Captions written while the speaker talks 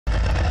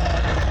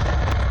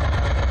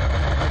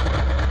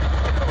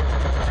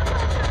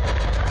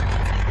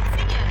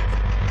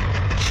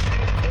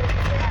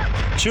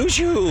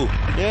Choo-choo.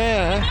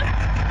 Yeah.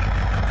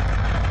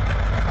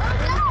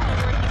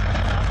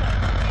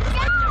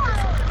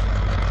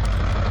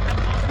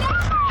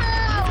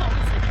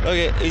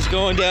 Okay, he's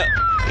going down.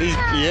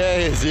 Yeah,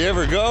 is he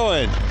ever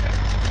going?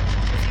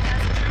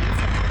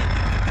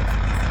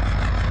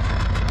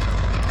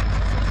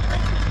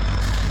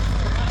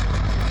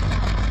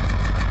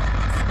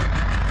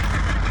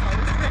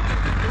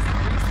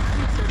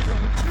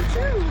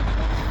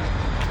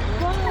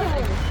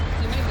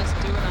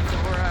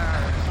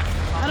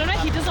 I don't know,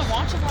 he doesn't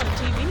watch a lot of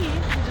TV. He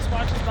just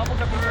watches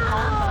Bubblegum from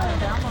home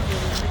and downloaded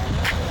it.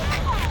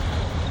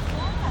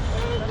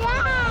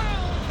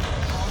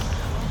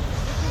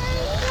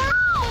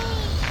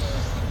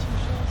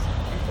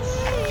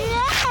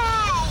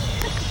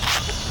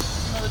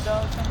 Another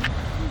dog coming.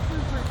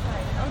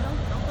 Oh,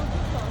 don't go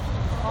too close.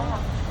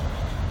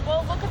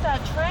 Well, look at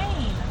that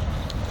train.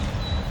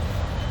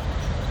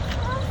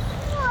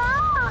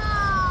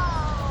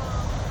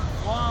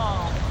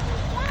 Wow.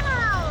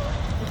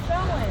 It's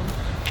going.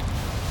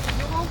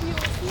 You won't be able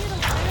to see it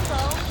on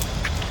though.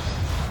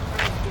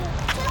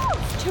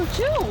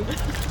 Choo-choo.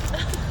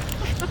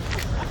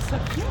 That's so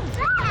cute.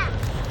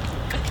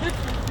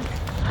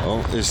 Oh,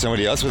 there's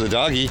somebody else with a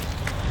doggy. He's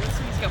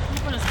got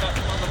poop in his butt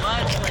and all the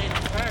mud playing in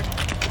his car.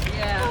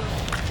 Yeah.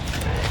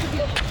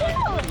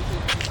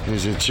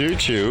 There's a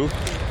choo-choo.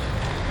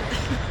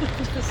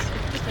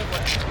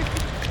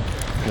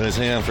 Let's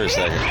hang on for a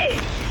second.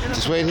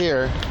 Just wait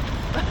here.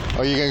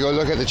 Oh, you're gonna go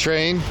look at the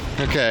train?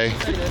 Okay.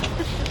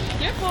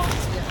 Careful.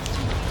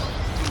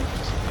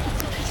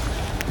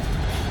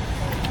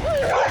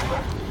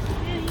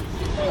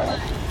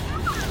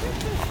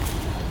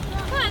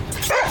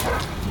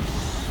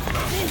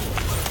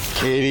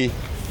 Catie.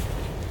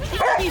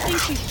 He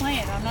thinks she's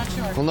playing, I'm not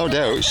sure. Well, no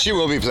doubt. She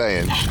will be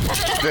playing.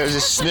 There's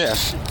a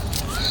sniff.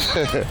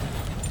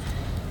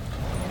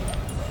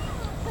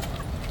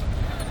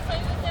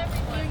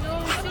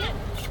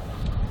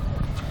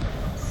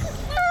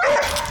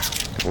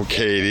 Well,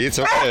 Catie, it's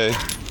okay.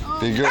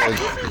 Be good.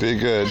 Be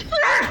good.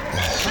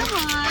 Come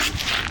on.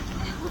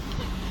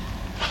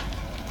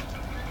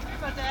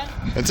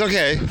 It's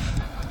okay.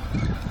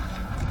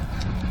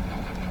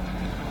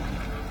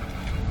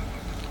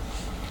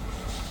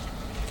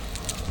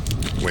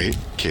 Wait,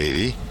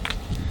 Catie.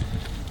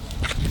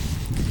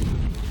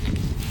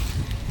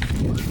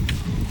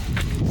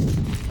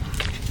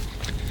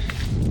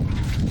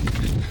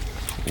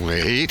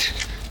 Wait.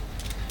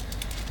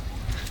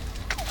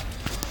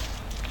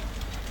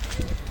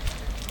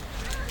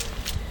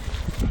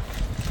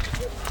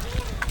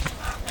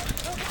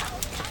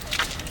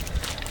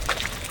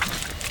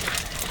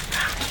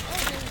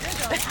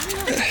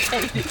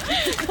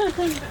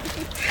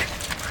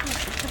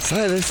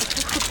 Silas.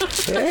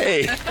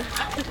 Hey.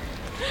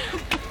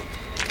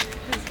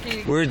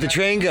 Where'd the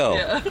train go?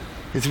 Yeah.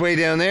 It's way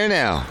down there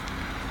now.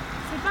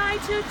 Say bye,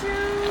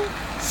 choo-choo.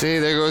 See,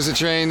 there goes the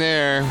train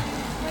there. Oh,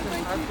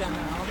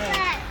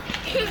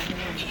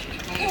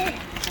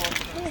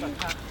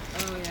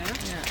 yeah?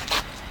 Yeah.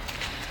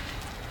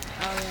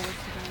 Oh, yeah,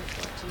 it's the guy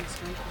watching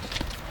Strike.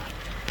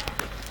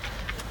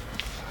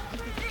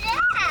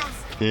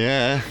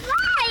 Yeah.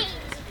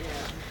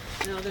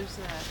 No, there's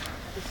that.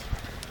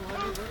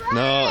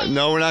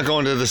 No, we're not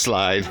going to the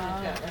slide.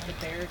 Got like a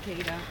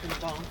barricade up and a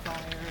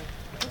bonfire.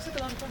 Looks like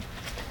a lot of fun.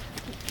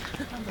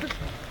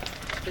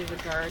 There's a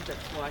guard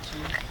that's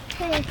watching.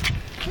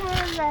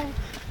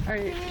 Are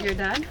you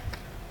done?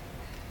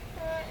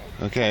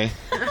 Okay.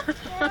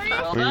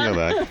 Well We can go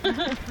back.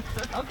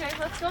 Okay,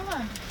 let's go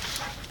on.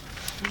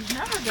 He's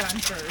never done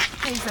first.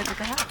 Hey, he's like, what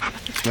the hell?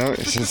 No,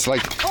 it's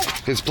like,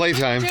 it's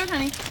playtime. Here,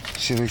 honey.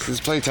 She thinks it's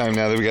playtime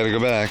now that we gotta go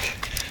back.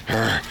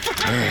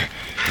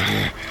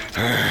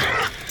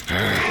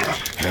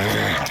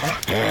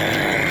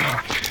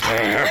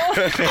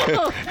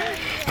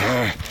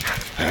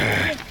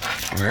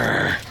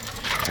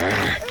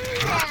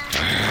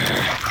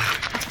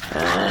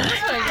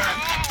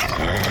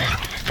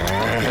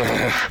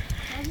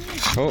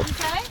 Oh,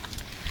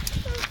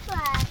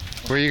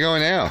 where are you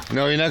going now?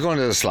 No, you're not going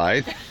to the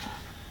slide.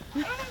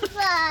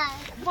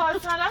 Well,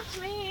 it's not up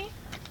to me.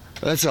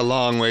 That's a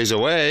long ways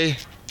away.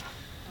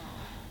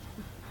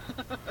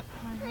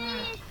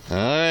 All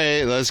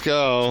right, let's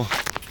go.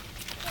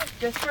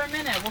 Just for a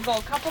minute. We'll go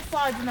a couple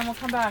slides and then we'll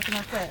come back and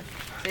that's it.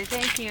 Say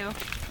thank you.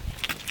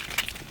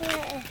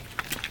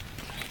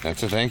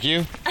 That's a thank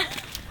you.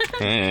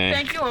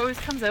 Thank you always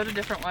comes out a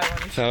different way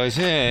when we So it's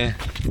yeah.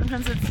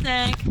 sometimes it's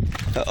thank.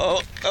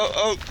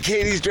 Oh,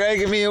 Catie's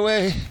dragging me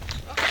away.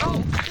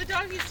 Oh, the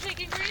doggy's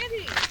taking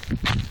Randy.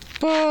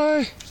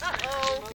 Bye. Uh-oh.